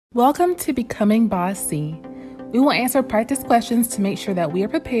Welcome to Becoming Boss C. We will answer practice questions to make sure that we are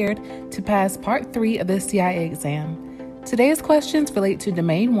prepared to pass Part 3 of the CIA exam. Today's questions relate to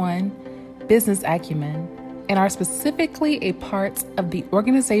Domain 1, Business Acumen, and are specifically a part of the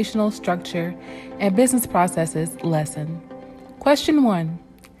Organizational Structure and Business Processes lesson. Question 1.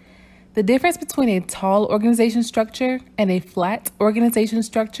 The difference between a tall organization structure and a flat organization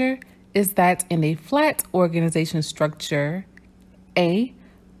structure is that in a flat organization structure, A.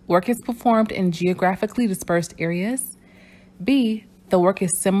 Work is performed in geographically dispersed areas. B. The work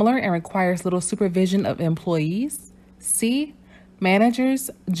is similar and requires little supervision of employees. C. Managers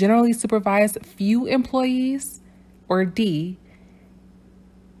generally supervise few employees. Or D.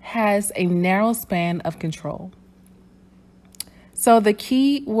 Has a narrow span of control. So the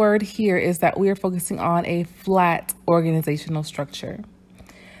key word here is that we are focusing on a flat organizational structure.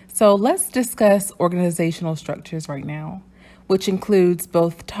 So let's discuss organizational structures right now, which includes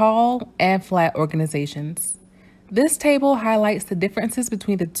both tall and flat organizations. This table highlights the differences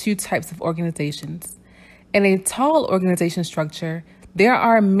between the two types of organizations. In a tall organization structure, there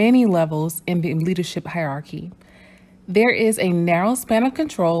are many levels in the leadership hierarchy. There is a narrow span of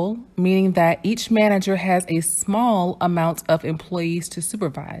control, meaning that each manager has a small amount of employees to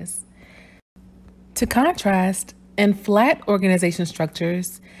supervise. To contrast, in flat organization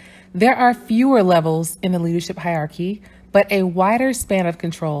structures, there are fewer levels in the leadership hierarchy, but a wider span of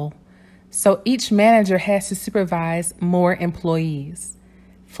control. So each manager has to supervise more employees.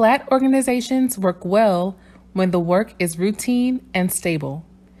 Flat organizations work well when the work is routine and stable.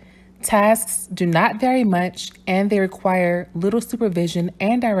 Tasks do not vary much and they require little supervision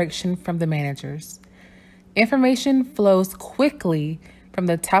and direction from the managers. Information flows quickly from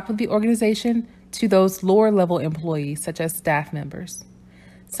the top of the organization to those lower level employees, such as staff members.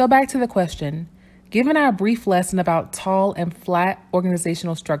 So back to the question. Given our brief lesson about tall and flat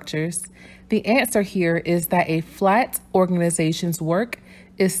organizational structures, the answer here is that a flat organization's work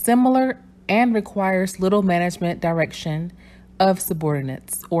is similar and requires little management direction of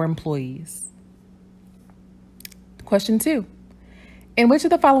subordinates or employees. Question 2. In which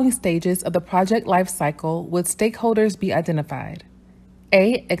of the following stages of the project life cycle would stakeholders be identified?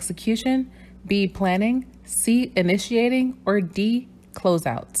 A. Execution, B. Planning, C. Initiating, or D.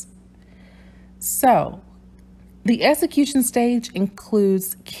 Closeouts. So, the execution stage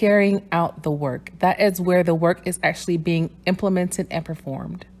includes carrying out the work. That is where the work is actually being implemented and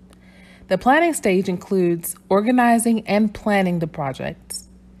performed. The planning stage includes organizing and planning the project.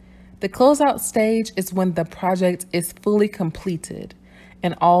 The closeout stage is when the project is fully completed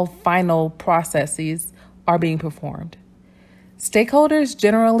and all final processes are being performed. Stakeholders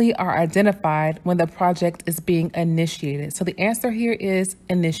generally are identified when the project is being initiated. So the answer here is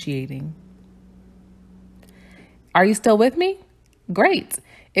initiating. Are you still with me? Great.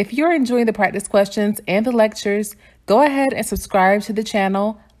 If you're enjoying the practice questions and the lectures, go ahead and subscribe to the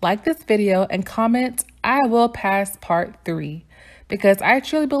channel, like this video, and comment, "I will pass Part 3." Because I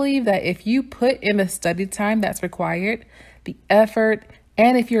truly believe that if you put in the study time that's required, the effort,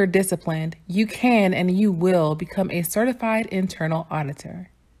 and if you're disciplined, you can and you will become a certified internal auditor.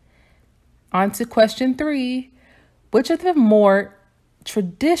 On to question 3. Which of the more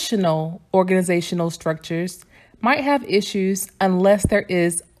traditional organizational structures might have issues unless there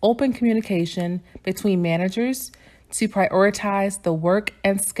is open communication between managers to prioritize the work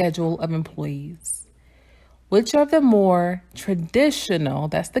and schedule of employees? Which of the more traditional,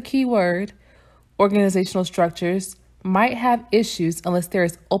 that's the key word, organizational structures might have issues unless there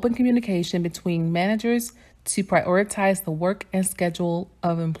is open communication between managers to prioritize the work and schedule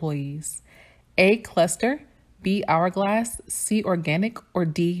of employees? A. Cluster, B. Hourglass, C. Organic, or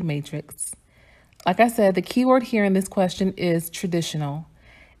D. Matrix. Like I said, the key word here in this question is traditional.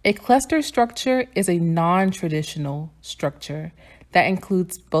 A cluster structure is a non-traditional structure that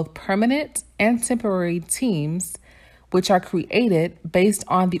includes both permanent and temporary teams, which are created based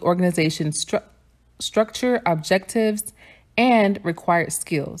on the organization's structure, objectives, and required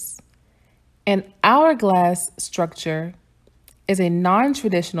skills. An hourglass structure is a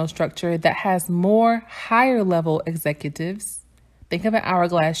non-traditional structure that has more higher level executives. Think of an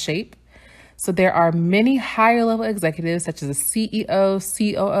hourglass shape. So there are many higher level executives such as a CEO,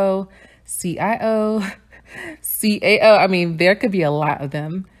 COO, CIO, CAO. I mean, there could be a lot of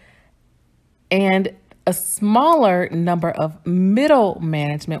them. And a smaller number of middle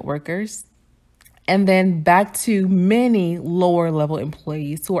management workers. And then back to many lower level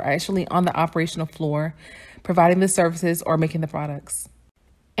employees who are actually on the operational floor, providing the services or making the products.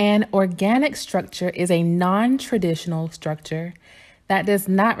 An organic structure is a non-traditional structure that does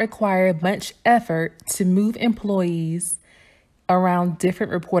not require much effort to move employees around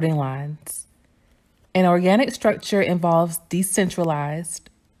different reporting lines. An organic structure involves decentralized,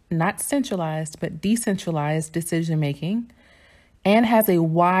 not centralized, but decentralized decision making, and has a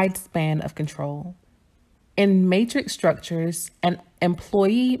wide span of control. In matrix structures, an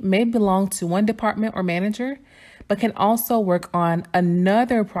employee may belong to one department or manager, but can also work on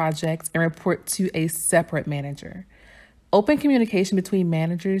another project and report to a separate manager. Open communication between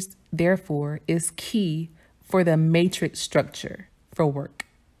managers, therefore, is key for the matrix structure for work.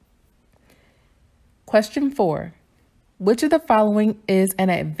 Question 4. Which of the following is an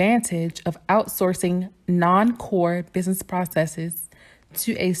advantage of outsourcing non-core business processes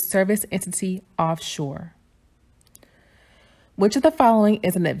to a service entity offshore? Which of the following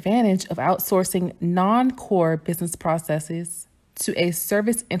is an advantage of outsourcing non-core business processes to a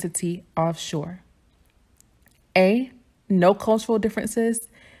service entity offshore? A, no cultural differences.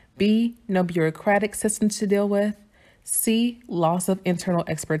 B, no bureaucratic systems to deal with. C, loss of internal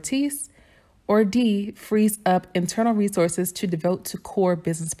expertise. Or D, frees up internal resources to devote to core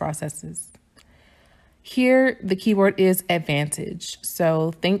business processes. Here, the keyword is advantage.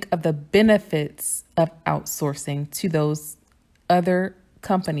 So think of the benefits of outsourcing to those other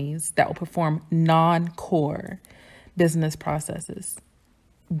companies that will perform non-core business processes.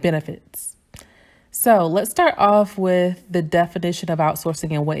 Benefits. So let's start off with the definition of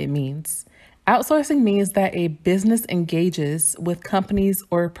outsourcing and what it means. Outsourcing means that a business engages with companies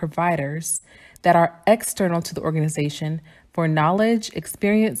or providers that are external to the organization for knowledge,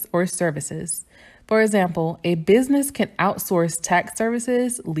 experience, or services. For example, a business can outsource tax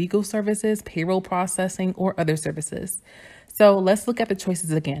services, legal services, payroll processing, or other services. So let's look at the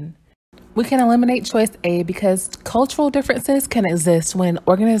choices again. We can eliminate choice A because cultural differences can exist when an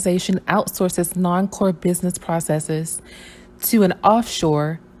organization outsources non-core business processes to an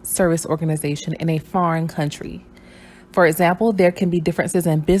offshore service organization in a foreign country. For example, there can be differences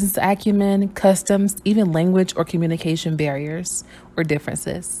in business acumen, customs, even language or communication barriers or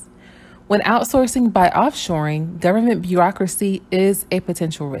differences. When outsourcing by offshoring, government bureaucracy is a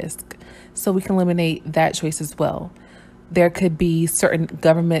potential risk, so we can eliminate that choice as well. There could be certain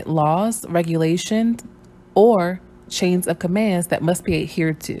government laws, regulations, or chains of commands that must be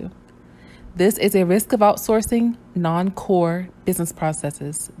adhered to. This is a risk of outsourcing non-core business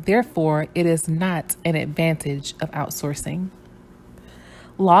processes. Therefore, it is not an advantage of outsourcing.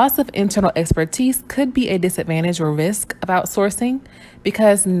 Loss of internal expertise could be a disadvantage or risk of outsourcing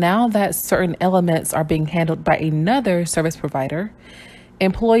because now that certain elements are being handled by another service provider,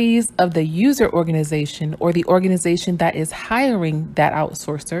 employees of the user organization or the organization that is hiring that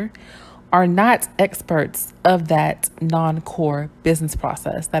outsourcer are not experts of that non-core business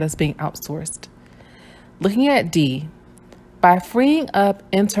process that is being outsourced. Looking at D, by freeing up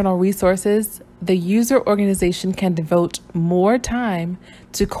internal resources, the user organization can devote more time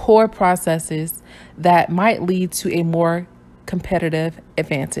to core processes that might lead to a more competitive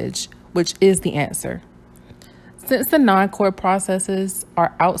advantage, which is the answer. Since the non-core processes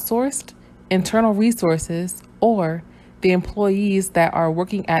are outsourced, internal resources or the employees that are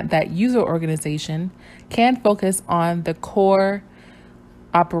working at that user organization can focus on the core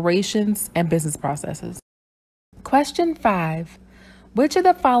operations and business processes. Question 5. Which of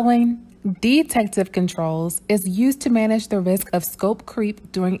the following detective controls is used to manage the risk of scope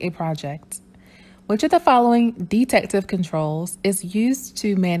creep during a project? Which of the following detective controls is used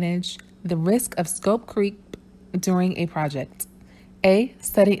to manage the risk of scope creep during a project? A,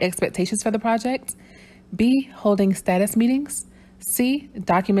 setting expectations for the project. B, holding status meetings. C,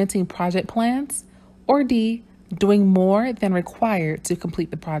 documenting project plans. Or D, doing more than required to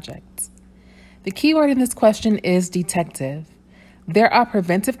complete the project. The keyword in this question is detective. There are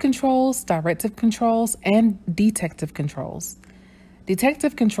preventive controls, directive controls, and detective controls.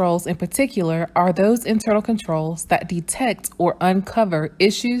 Detective controls in particular are those internal controls that detect or uncover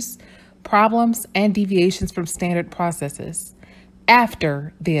issues, problems, and deviations from standard processes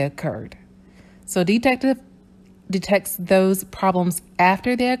after they occurred. So detective detects those problems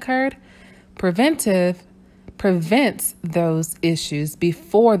after they occurred. Preventive prevents those issues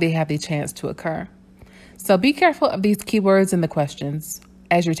before they have the chance to occur. So be careful of these keywords in the questions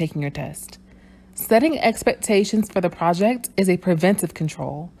as you're taking your test. Setting expectations for the project is a preventive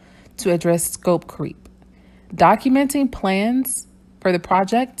control to address scope creep. Documenting plans for the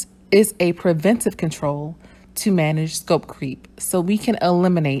project is a preventive control to manage scope creep, so we can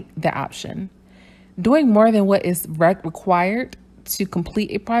eliminate the option. Doing more than what is required to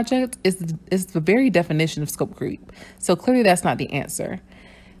complete a project is the very definition of scope creep. So clearly that's not the answer.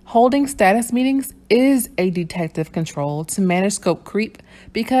 Holding status meetings is a detective control to manage scope creep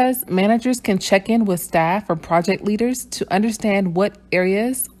because managers can check in with staff or project leaders to understand what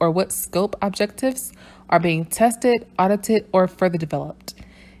areas or what scope objectives are being tested, audited, or further developed.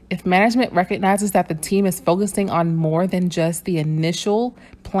 If management recognizes that the team is focusing on more than just the initial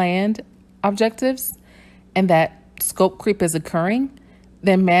planned objectives and that scope creep is occurring,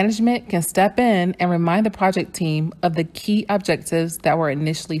 then management can step in and remind the project team of the key objectives that were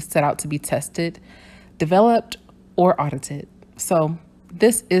initially set out to be tested, developed, or audited. So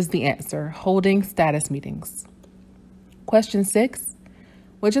this is the answer: holding status meetings. Question 6.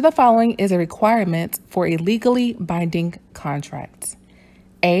 Which of the following is a requirement for a legally binding contract?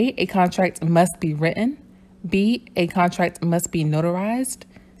 A contract must be written. B, a contract must be notarized.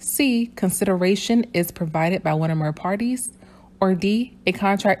 C, consideration is provided by one or more parties. Or D, a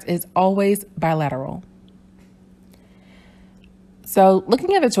contract is always bilateral. So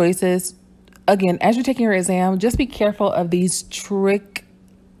looking at the choices, again, as you're taking your exam, just be careful of these trick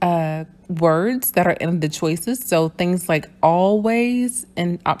words that are in the choices. So things like always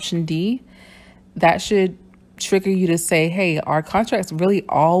in option D, that should trigger you to say, hey, are contracts really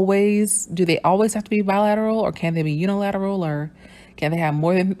always, do they always have to be bilateral, or can they be unilateral, or can they have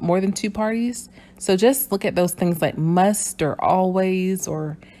more than two parties? So just look at those things like must or always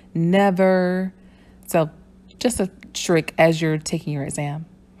or never. So just a trick as you're taking your exam.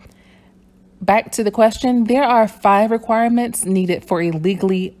 Back to the question, there are 5 requirements needed for a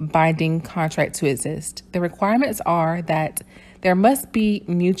legally binding contract to exist. The requirements are that there must be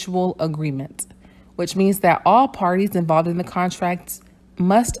mutual agreement, which means that all parties involved in the contract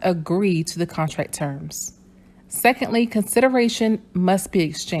must agree to the contract terms. Secondly, consideration must be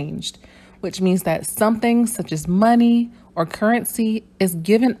exchanged, which means that something such as money or currency is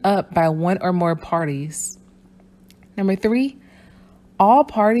given up by one or more parties. Number 3, all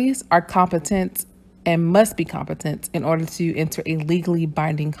parties are competent and must be competent in order to enter a legally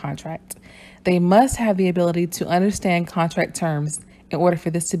binding contract. They must have the ability to understand contract terms in order for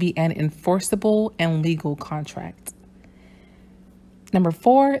this to be an enforceable and legal contract. Number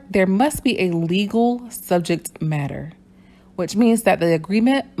 4, there must be a legal subject matter, which means that the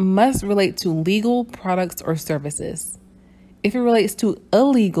agreement must relate to legal products or services. If it relates to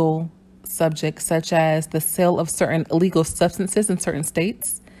illegal subjects, such as the sale of certain illegal substances in certain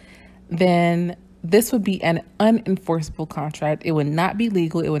states, then this would be an unenforceable contract. It would not be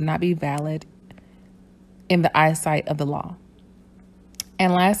legal. It would not be valid in the eyesight of the law.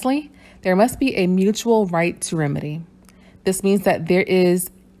 And lastly, there must be a mutual right to remedy. This means that there is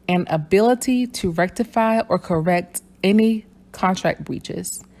an ability to rectify or correct any contract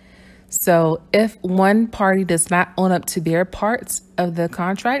breaches. So if one party does not own up to their parts of the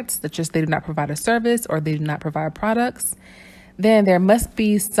contract, such as they do not provide a service or they do not provide products, then there must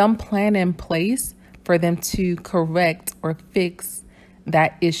be some plan in place for them to correct or fix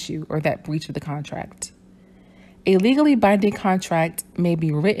that issue or that breach of the contract. A legally binding contract may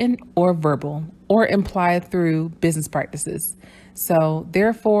be written or verbal or implied through business practices. So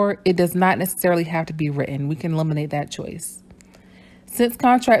therefore, it does not necessarily have to be written. We can eliminate that choice. Since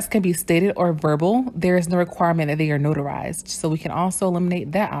contracts can be stated or verbal, there is no requirement that they are notarized. So we can also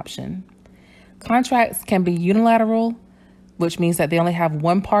eliminate that option. Contracts can be unilateral, which means that they only have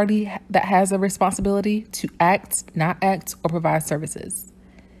one party that has a responsibility to act, not act, or provide services.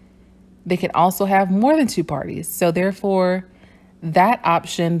 They can also have more than 2 parties. So therefore, that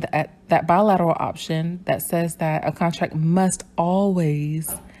option, that bilateral option that says that a contract must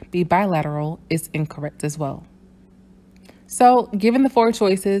always be bilateral, is incorrect as well. So given the 4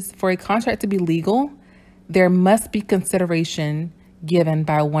 choices, for a contract to be legal, there must be consideration given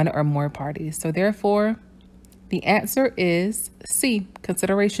by one or more parties. So therefore, the answer is C.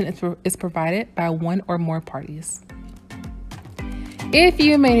 Consideration is provided by one or more parties. If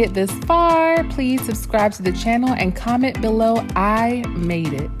you made it this far, please subscribe to the channel and comment below, I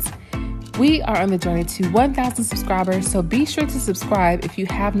made it. We are on the journey to 1,000 subscribers, so be sure to subscribe if you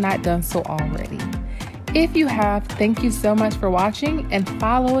have not done so already. If you have, thank you so much for watching and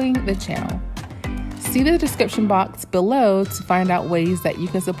following the channel. See the description box below to find out ways that you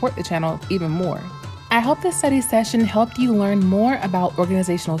can support the channel even more. I hope this study session helped you learn more about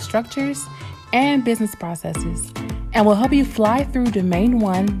organizational structures and business processes, and will help you fly through Domain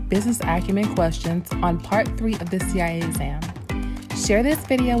 1 Business Acumen questions on Part 3 of the CIA exam. Share this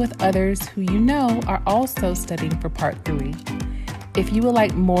video with others who you know are also studying for Part 3. If you would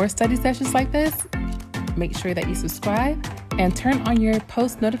like more study sessions like this, make sure that you subscribe and turn on your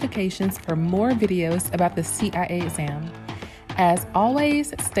post notifications for more videos about the CIA exam. As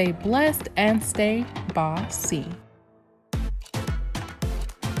always, stay blessed and stay bossy.